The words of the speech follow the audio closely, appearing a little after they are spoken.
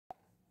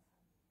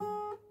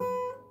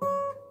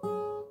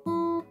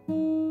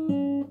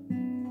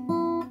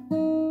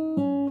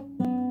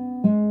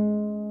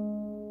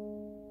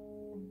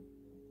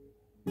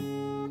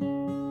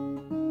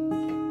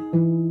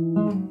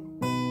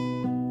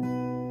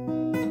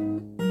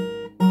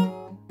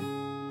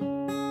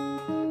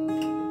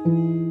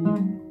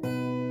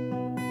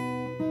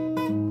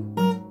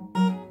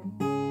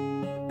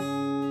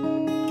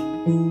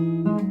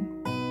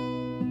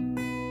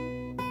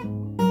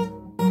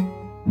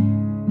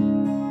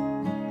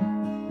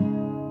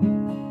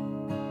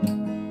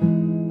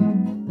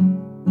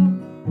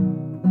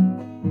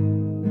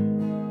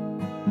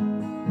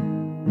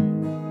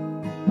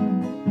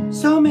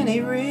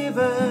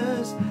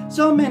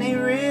many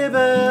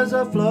rivers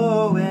are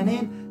flowing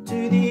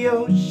into the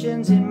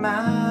oceans in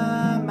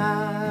my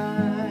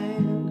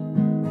mind.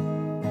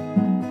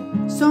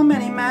 So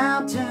many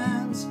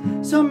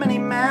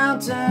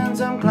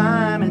mountains I'm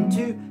climbing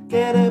to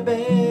get a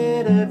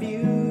better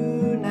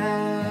view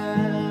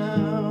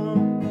now.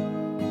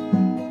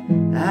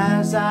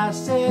 As I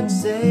set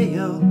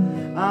sail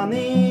on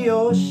the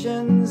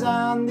oceans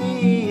on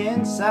the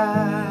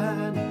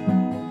inside,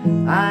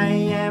 I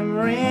am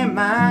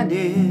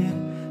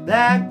reminded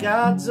that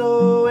God's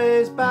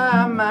always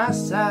by my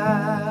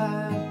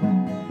side.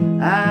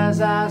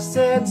 As I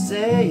set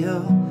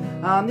sail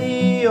on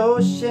the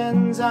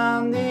oceans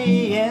on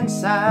the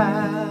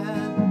inside,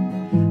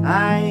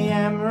 I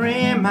am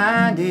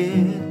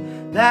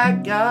reminded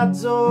that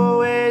God's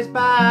always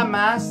by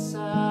my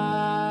side.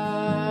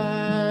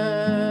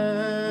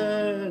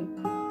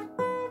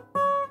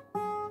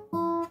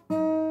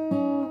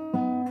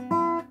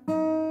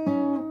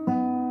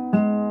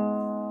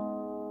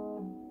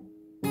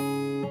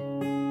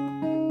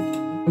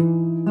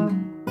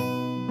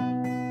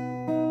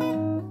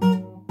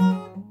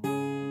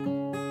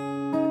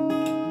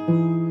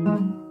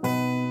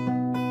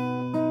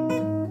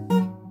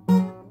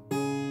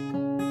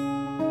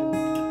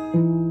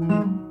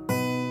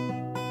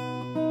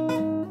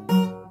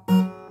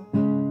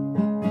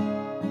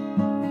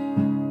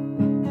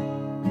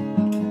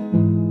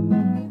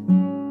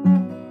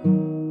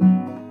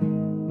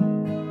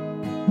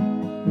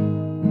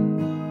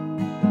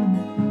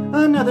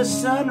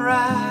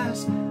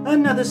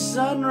 Another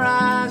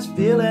sunrise,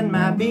 filling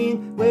my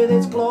being with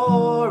its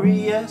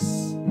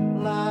glorious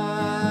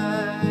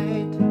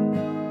light.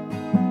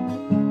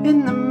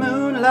 In the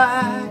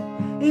moonlight,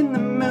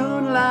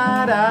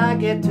 I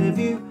get to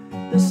view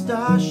the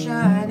stars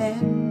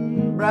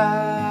shining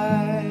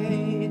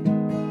bright.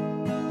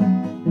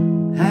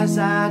 As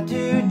I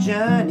do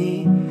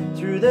journey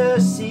through the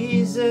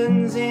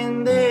seasons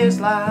in this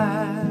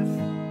life,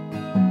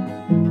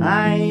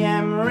 I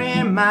am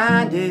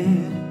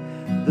reminded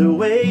the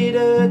way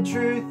to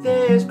truth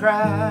is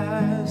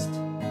Christ.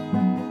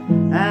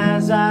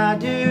 As I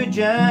do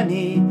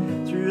journey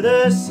through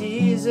the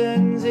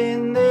seasons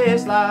in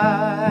this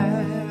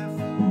life,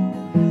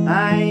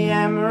 I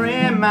am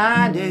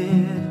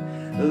reminded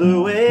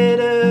the way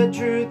to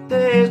truth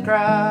is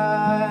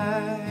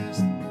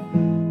Christ.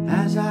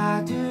 As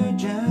I do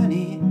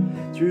journey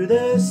through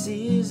the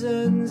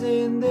seasons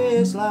in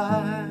this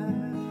life,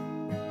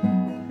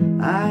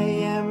 I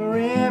am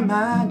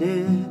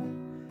reminded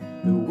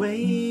the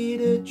way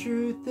to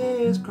truth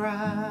is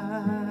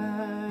Christ.